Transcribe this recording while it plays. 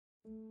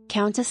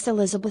Countess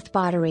Elizabeth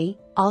Bathory,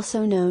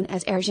 also known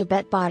as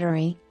Elizabeth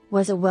Bathory,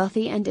 was a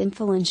wealthy and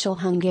influential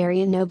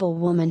Hungarian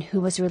noblewoman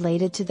who was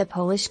related to the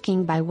Polish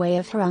king by way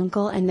of her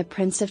uncle and the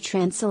Prince of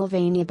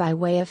Transylvania by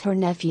way of her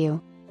nephew.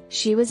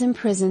 She was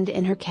imprisoned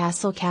in her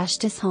castle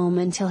Kashtis home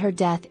until her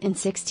death in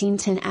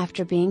 1610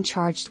 after being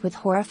charged with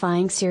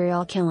horrifying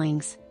serial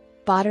killings.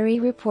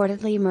 Bathory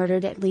reportedly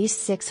murdered at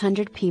least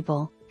 600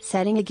 people,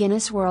 setting a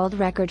Guinness World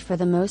Record for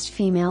the most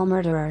female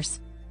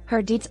murderers.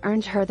 Her deeds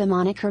earned her the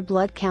moniker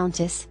Blood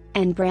Countess,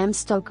 and Bram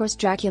Stoker's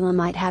Dracula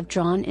might have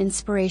drawn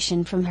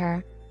inspiration from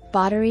her.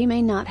 Bathory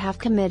may not have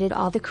committed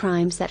all the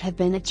crimes that have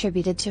been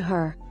attributed to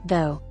her,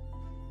 though.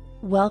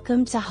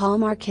 Welcome to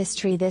Hallmark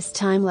History. This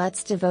time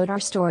let's devote our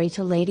story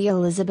to Lady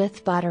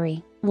Elizabeth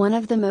Bathory, one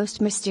of the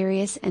most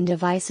mysterious and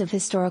divisive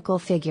historical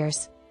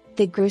figures.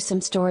 The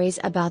gruesome stories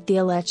about the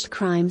alleged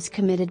crimes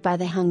committed by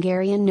the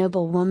Hungarian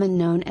noblewoman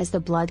known as the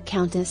Blood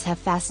Countess have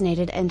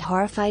fascinated and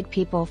horrified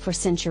people for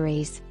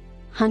centuries.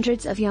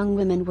 Hundreds of young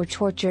women were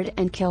tortured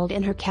and killed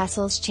in her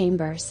castle's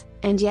chambers,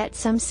 and yet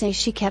some say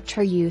she kept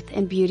her youth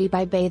and beauty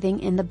by bathing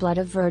in the blood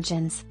of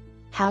virgins.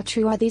 How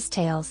true are these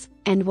tales,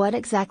 and what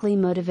exactly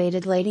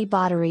motivated Lady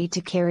Bathory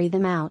to carry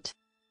them out?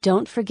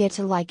 Don't forget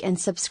to like and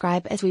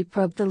subscribe as we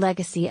probe the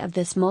legacy of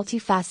this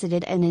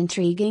multifaceted and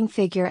intriguing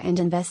figure and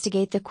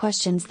investigate the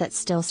questions that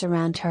still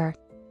surround her.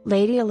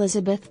 Lady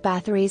Elizabeth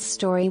Bathory's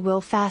story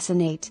will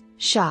fascinate,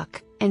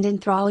 shock, and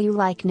enthrall you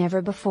like never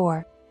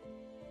before.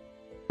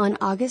 On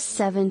August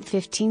 7,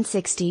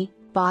 1560,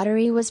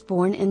 Bathory was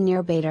born in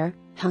near Badar,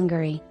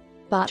 Hungary.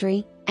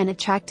 Bathory, an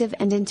attractive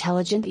and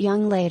intelligent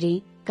young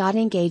lady, got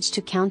engaged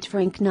to Count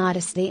Ferenc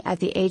Nádasdy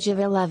at the age of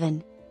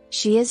 11.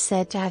 She is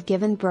said to have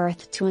given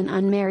birth to an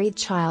unmarried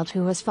child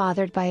who was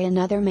fathered by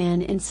another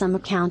man in some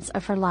accounts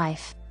of her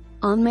life.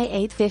 On May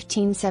 8,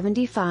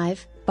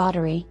 1575,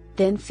 Bathory,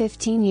 then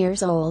 15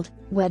 years old,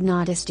 wed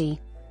Nádasdy.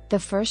 The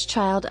first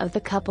child of the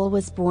couple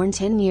was born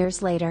 10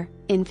 years later,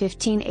 in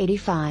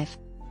 1585.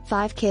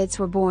 5 kids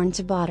were born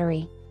to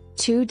Bathory.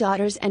 2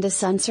 daughters and a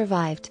son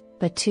survived,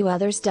 but 2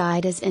 others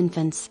died as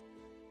infants.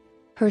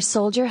 Her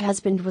soldier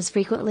husband was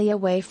frequently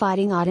away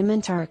fighting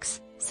Ottoman Turks,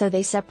 so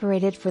they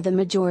separated for the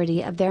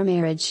majority of their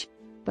marriage.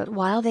 But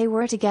while they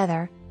were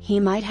together, he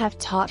might have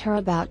taught her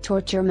about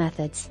torture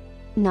methods.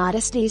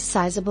 Nádasdy's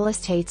sizable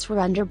estates were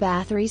under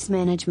Bathory's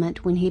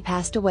management when he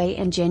passed away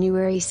in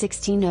January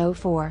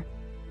 1604.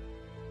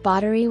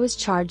 Bathory was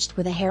charged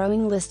with a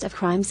harrowing list of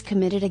crimes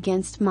committed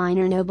against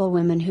minor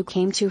noblewomen who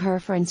came to her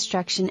for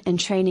instruction and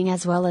training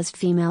as well as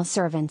female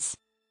servants.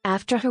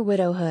 After her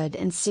widowhood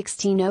in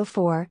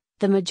 1604,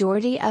 the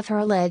majority of her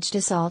alleged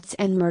assaults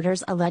and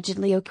murders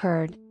allegedly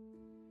occurred.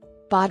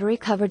 Bathory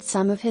covered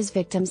some of his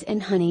victims in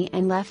honey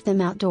and left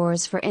them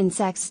outdoors for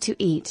insects to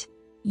eat.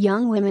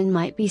 Young women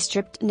might be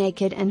stripped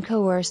naked and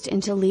coerced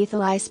into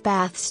lethal ice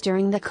baths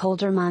during the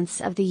colder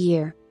months of the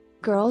year.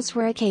 Girls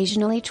were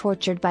occasionally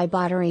tortured by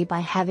Bathory by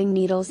having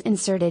needles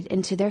inserted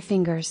into their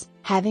fingers,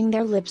 having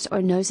their lips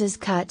or noses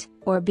cut,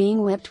 or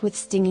being whipped with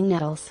stinging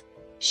nettles.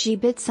 She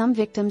bit some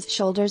victims'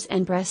 shoulders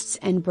and breasts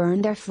and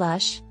burned their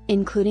flesh,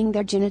 including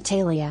their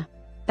genitalia.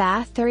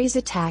 Bathory's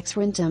attacks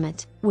were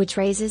intimate, which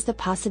raises the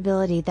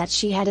possibility that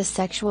she had a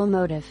sexual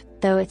motive,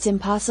 though it's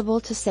impossible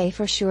to say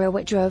for sure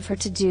what drove her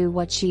to do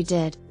what she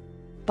did.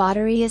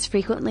 Bathory is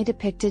frequently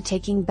depicted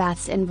taking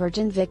baths in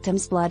virgin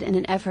victims' blood in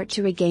an effort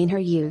to regain her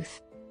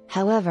youth.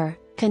 However,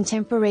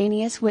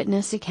 contemporaneous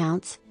witness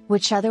accounts,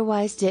 which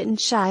otherwise didn't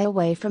shy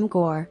away from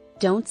gore,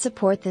 don't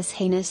support this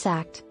heinous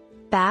act.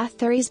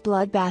 Bathory's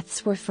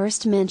bloodbaths were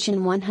first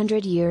mentioned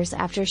 100 years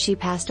after she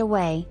passed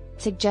away,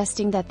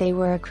 suggesting that they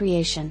were a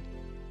creation.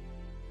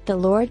 The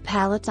Lord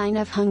Palatine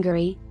of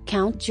Hungary,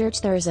 Count George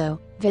Thurzo,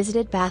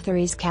 visited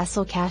Bathory's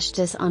castle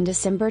Kashtis on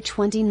December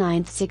 29,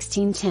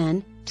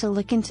 1610, to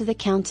look into the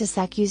Countess'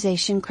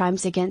 accusation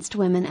crimes against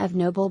women of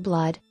noble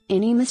blood.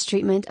 Any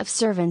mistreatment of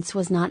servants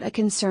was not a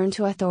concern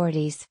to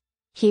authorities.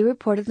 He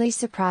reportedly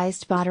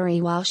surprised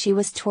Bathory while she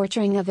was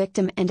torturing a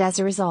victim and as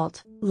a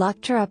result,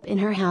 locked her up in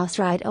her house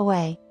right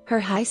away. Her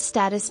high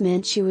status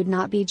meant she would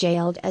not be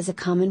jailed as a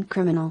common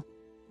criminal.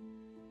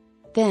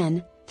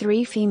 Then,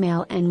 3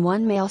 female and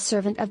 1 male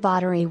servant of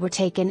Bathory were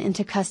taken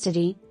into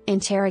custody,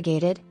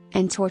 interrogated,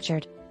 and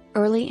tortured.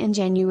 Early in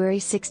January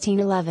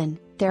 1611,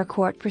 their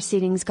court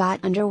proceedings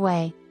got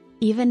underway.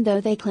 Even though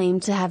they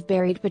claimed to have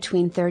buried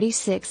between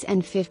 36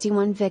 and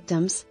 51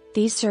 victims,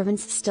 these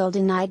servants still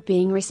denied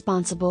being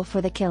responsible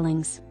for the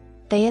killings.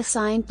 They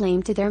assigned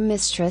blame to their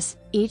mistress,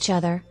 each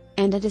other,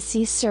 and a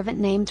deceased servant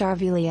named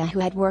Arvelia who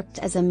had worked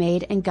as a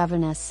maid and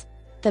governess.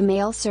 The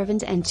male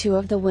servant and 2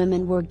 of the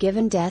women were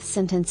given death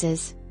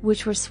sentences,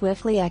 which were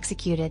swiftly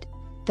executed.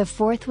 The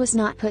 4th was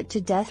not put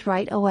to death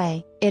right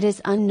away. It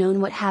is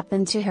unknown what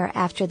happened to her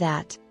after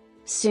that.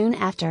 Soon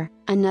after,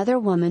 another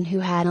woman who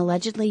had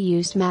allegedly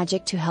used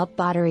magic to help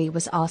Bathory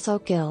was also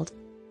killed.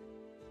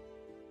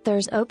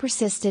 Thurzo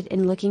persisted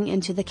in looking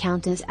into the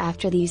Countess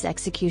after these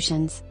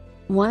executions.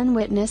 One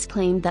witness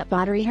claimed that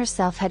Báthory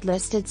herself had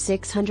listed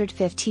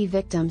 650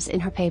 victims in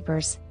her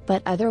papers,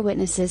 but other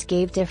witnesses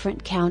gave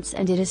different counts,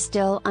 and it is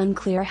still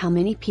unclear how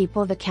many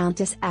people the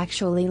countess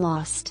actually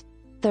lost.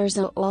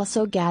 Thurzo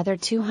also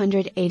gathered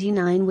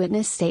 289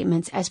 witness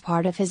statements as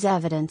part of his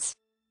evidence.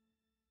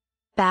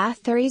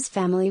 Bathory's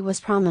family was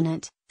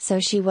prominent,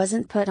 so she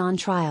wasn't put on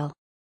trial.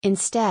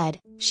 Instead,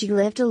 she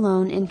lived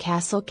alone in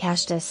Castle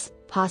Cashtas,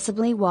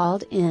 possibly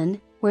walled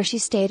in, where she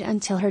stayed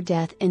until her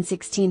death in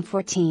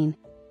 1614.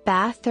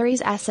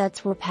 Bathory's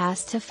assets were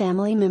passed to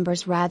family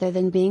members rather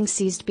than being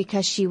seized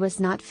because she was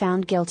not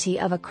found guilty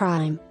of a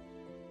crime.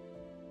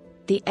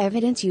 The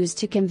evidence used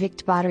to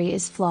convict Báthory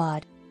is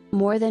flawed.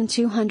 More than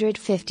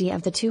 250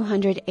 of the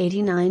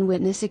 289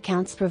 witness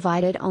accounts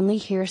provided only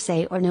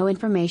hearsay or no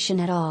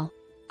information at all.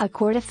 A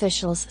court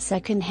official's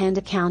second-hand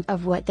account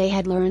of what they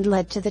had learned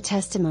led to the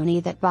testimony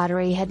that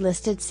Báthory had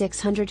listed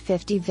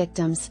 650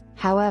 victims.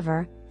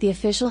 However, the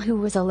official who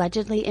was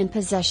allegedly in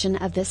possession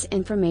of this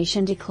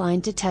information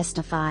declined to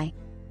testify.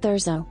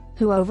 Thurzo,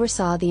 who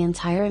oversaw the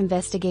entire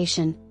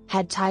investigation,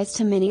 had ties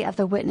to many of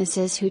the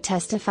witnesses who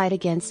testified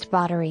against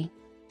Báthory.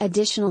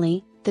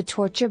 Additionally, the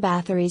torture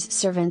Bathory's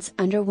servants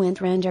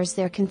underwent renders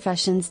their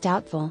confessions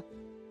doubtful.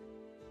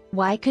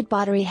 Why could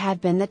Báthory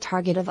have been the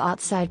target of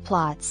outside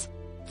plots?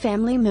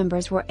 Family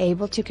members were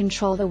able to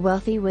control the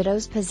wealthy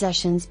widow's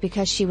possessions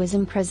because she was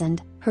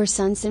imprisoned. Her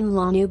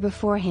sons-in-law knew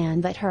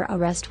beforehand that her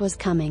arrest was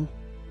coming.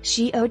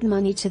 She owed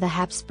money to the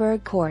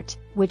Habsburg court,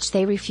 which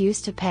they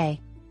refused to pay.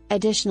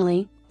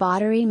 Additionally,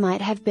 Báthory might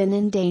have been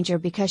in danger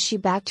because she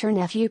backed her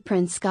nephew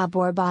Prince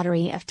Gábor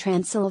Báthory of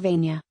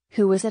Transylvania,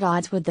 who was at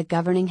odds with the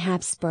governing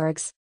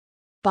Habsburgs.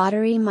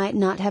 Báthory might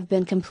not have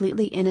been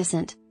completely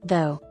innocent,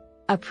 though.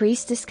 A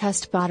priest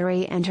discussed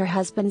Báthory and her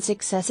husband's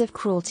excessive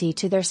cruelty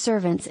to their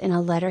servants in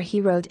a letter he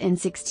wrote in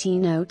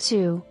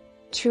 1602.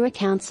 True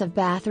accounts of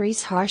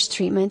Bathory's harsh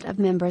treatment of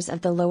members of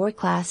the lower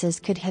classes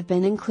could have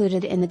been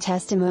included in the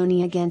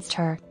testimony against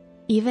her.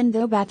 Even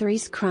though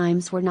Bathory's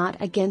crimes were not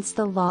against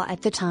the law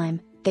at the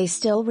time, they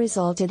still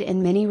resulted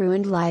in many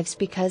ruined lives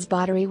because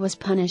Báthory was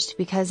punished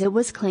because it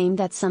was claimed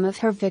that some of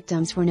her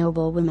victims were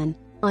noble women.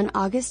 On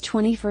August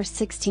 21,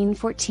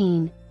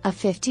 1614, a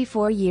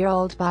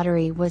 54-year-old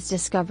Báthory was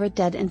discovered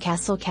dead in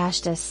Castle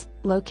Cashtas,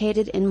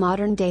 located in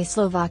modern-day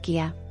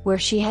Slovakia, where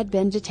she had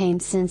been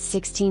detained since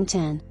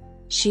 1610.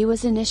 She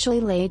was initially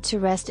laid to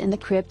rest in the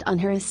crypt on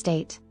her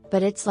estate,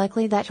 but it's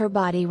likely that her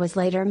body was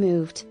later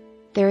moved.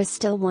 There is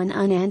still one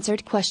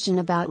unanswered question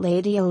about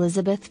Lady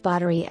Elizabeth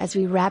Bathory as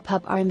we wrap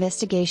up our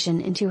investigation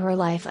into her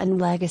life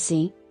and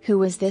legacy. Who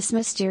was this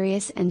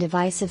mysterious and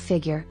divisive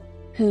figure?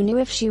 Who knew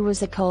if she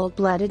was a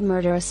cold-blooded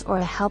murderess or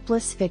a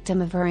helpless victim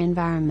of her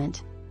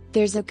environment?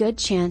 There's a good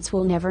chance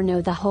we'll never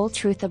know the whole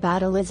truth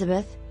about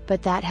Elizabeth,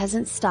 but that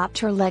hasn't stopped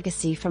her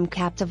legacy from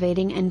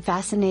captivating and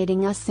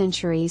fascinating us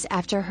centuries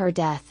after her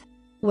death.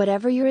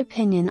 Whatever your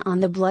opinion on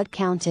the Blood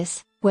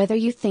Countess, whether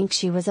you think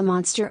she was a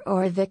monster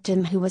or a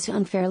victim who was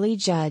unfairly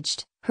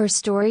judged, her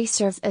story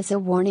serves as a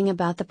warning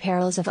about the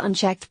perils of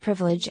unchecked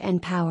privilege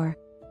and power.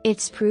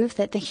 It's proof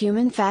that the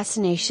human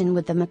fascination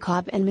with the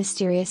macabre and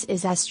mysterious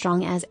is as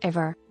strong as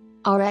ever.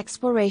 Our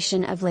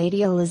exploration of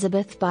Lady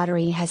Elizabeth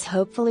Bathory has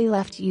hopefully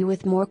left you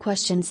with more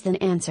questions than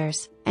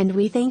answers, and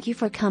we thank you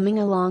for coming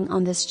along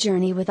on this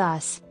journey with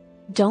us.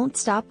 Don't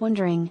stop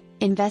wondering,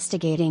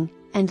 investigating,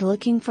 and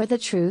looking for the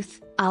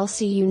truth. I'll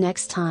see you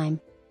next time.